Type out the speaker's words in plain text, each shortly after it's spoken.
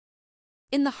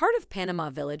In the heart of Panama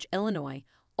Village, Illinois,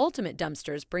 Ultimate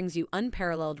Dumpsters brings you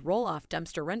unparalleled roll-off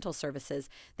dumpster rental services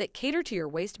that cater to your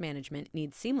waste management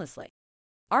needs seamlessly.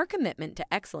 Our commitment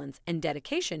to excellence and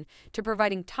dedication to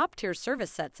providing top-tier service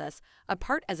sets us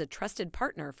apart as a trusted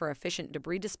partner for efficient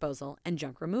debris disposal and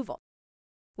junk removal.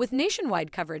 With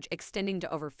nationwide coverage extending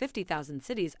to over 50,000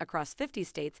 cities across 50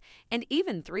 states and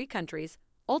even 3 countries,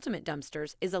 Ultimate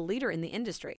Dumpsters is a leader in the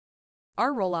industry.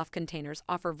 Our roll-off containers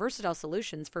offer versatile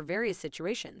solutions for various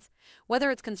situations, whether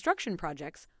it's construction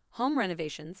projects, home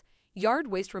renovations, yard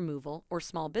waste removal, or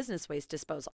small business waste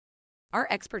disposal. Our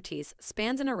expertise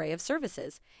spans an array of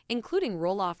services, including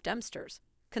roll-off dumpsters,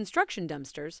 construction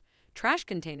dumpsters, trash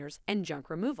containers, and junk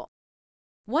removal.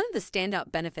 One of the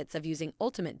standout benefits of using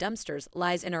Ultimate Dumpsters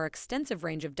lies in our extensive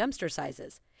range of dumpster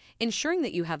sizes, ensuring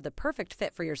that you have the perfect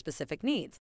fit for your specific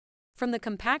needs. From the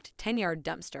compact 10-yard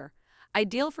dumpster,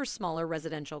 ideal for smaller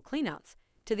residential cleanouts,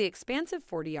 to the expansive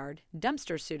 40-yard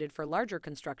dumpster suited for larger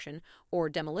construction or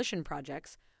demolition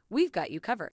projects, we've got you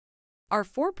covered. Our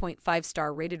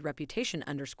 4.5-star rated reputation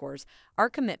underscores our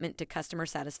commitment to customer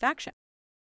satisfaction.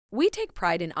 We take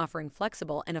pride in offering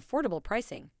flexible and affordable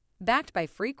pricing, backed by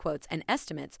free quotes and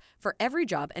estimates for every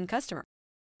job and customer.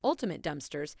 Ultimate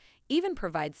Dumpsters even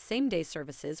provides same-day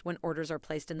services when orders are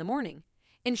placed in the morning,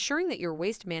 ensuring that your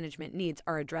waste management needs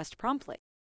are addressed promptly.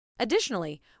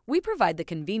 Additionally, we provide the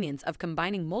convenience of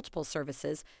combining multiple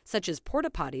services such as porta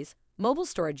potties, mobile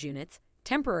storage units,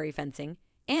 temporary fencing,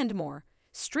 and more,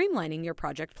 streamlining your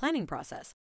project planning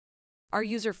process. Our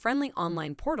user-friendly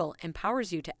online portal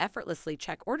empowers you to effortlessly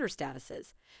check order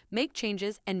statuses, make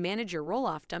changes, and manage your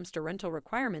roll-off dumpster rental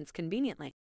requirements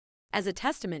conveniently. As a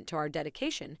testament to our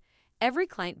dedication, every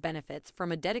client benefits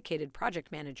from a dedicated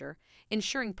project manager,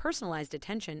 ensuring personalized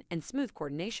attention and smooth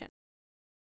coordination.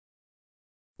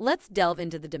 Let's delve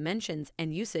into the dimensions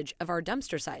and usage of our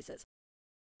dumpster sizes.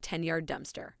 10-yard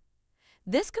dumpster.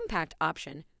 This compact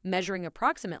option, measuring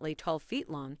approximately 12 feet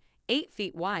long, 8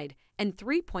 feet wide, and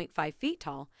 3.5 feet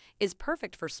tall, is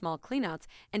perfect for small cleanouts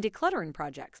and decluttering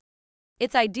projects.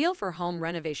 It's ideal for home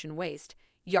renovation waste,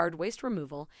 yard waste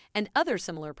removal, and other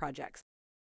similar projects.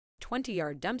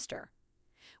 20-yard dumpster.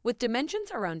 With dimensions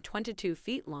around 22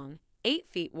 feet long, 8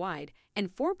 feet wide,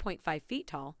 and 4.5 feet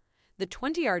tall, the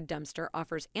 20-yard dumpster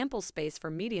offers ample space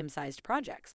for medium-sized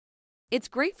projects. It's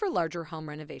great for larger home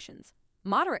renovations,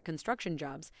 moderate construction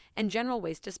jobs, and general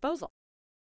waste disposal.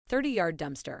 30-yard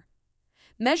dumpster.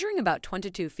 Measuring about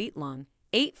 22 feet long,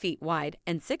 8 feet wide,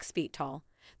 and 6 feet tall,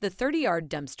 the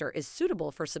 30-yard dumpster is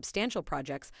suitable for substantial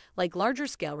projects like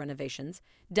larger-scale renovations,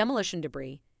 demolition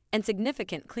debris, and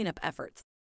significant cleanup efforts.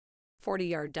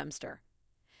 40-yard dumpster.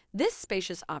 This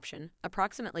spacious option,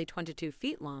 approximately 22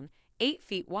 feet long, 8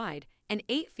 feet wide, and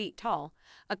 8 feet tall,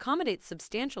 accommodates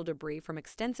substantial debris from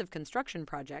extensive construction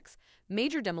projects,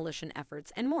 major demolition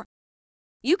efforts, and more.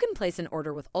 You can place an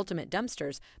order with Ultimate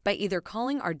Dumpsters by either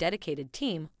calling our dedicated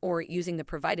team or using the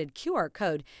provided QR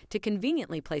code to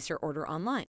conveniently place your order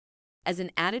online. As an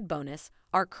added bonus,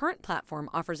 our current platform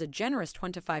offers a generous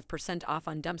 25% off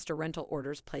on dumpster rental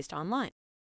orders placed online.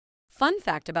 Fun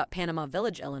fact about Panama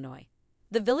Village, Illinois.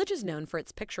 The village is known for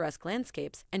its picturesque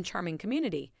landscapes and charming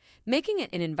community, making it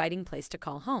an inviting place to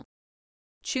call home.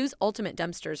 Choose Ultimate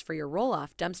Dumpsters for your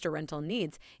roll-off dumpster rental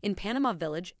needs in Panama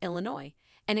Village, Illinois,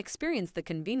 and experience the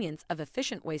convenience of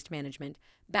efficient waste management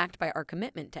backed by our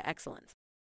commitment to excellence.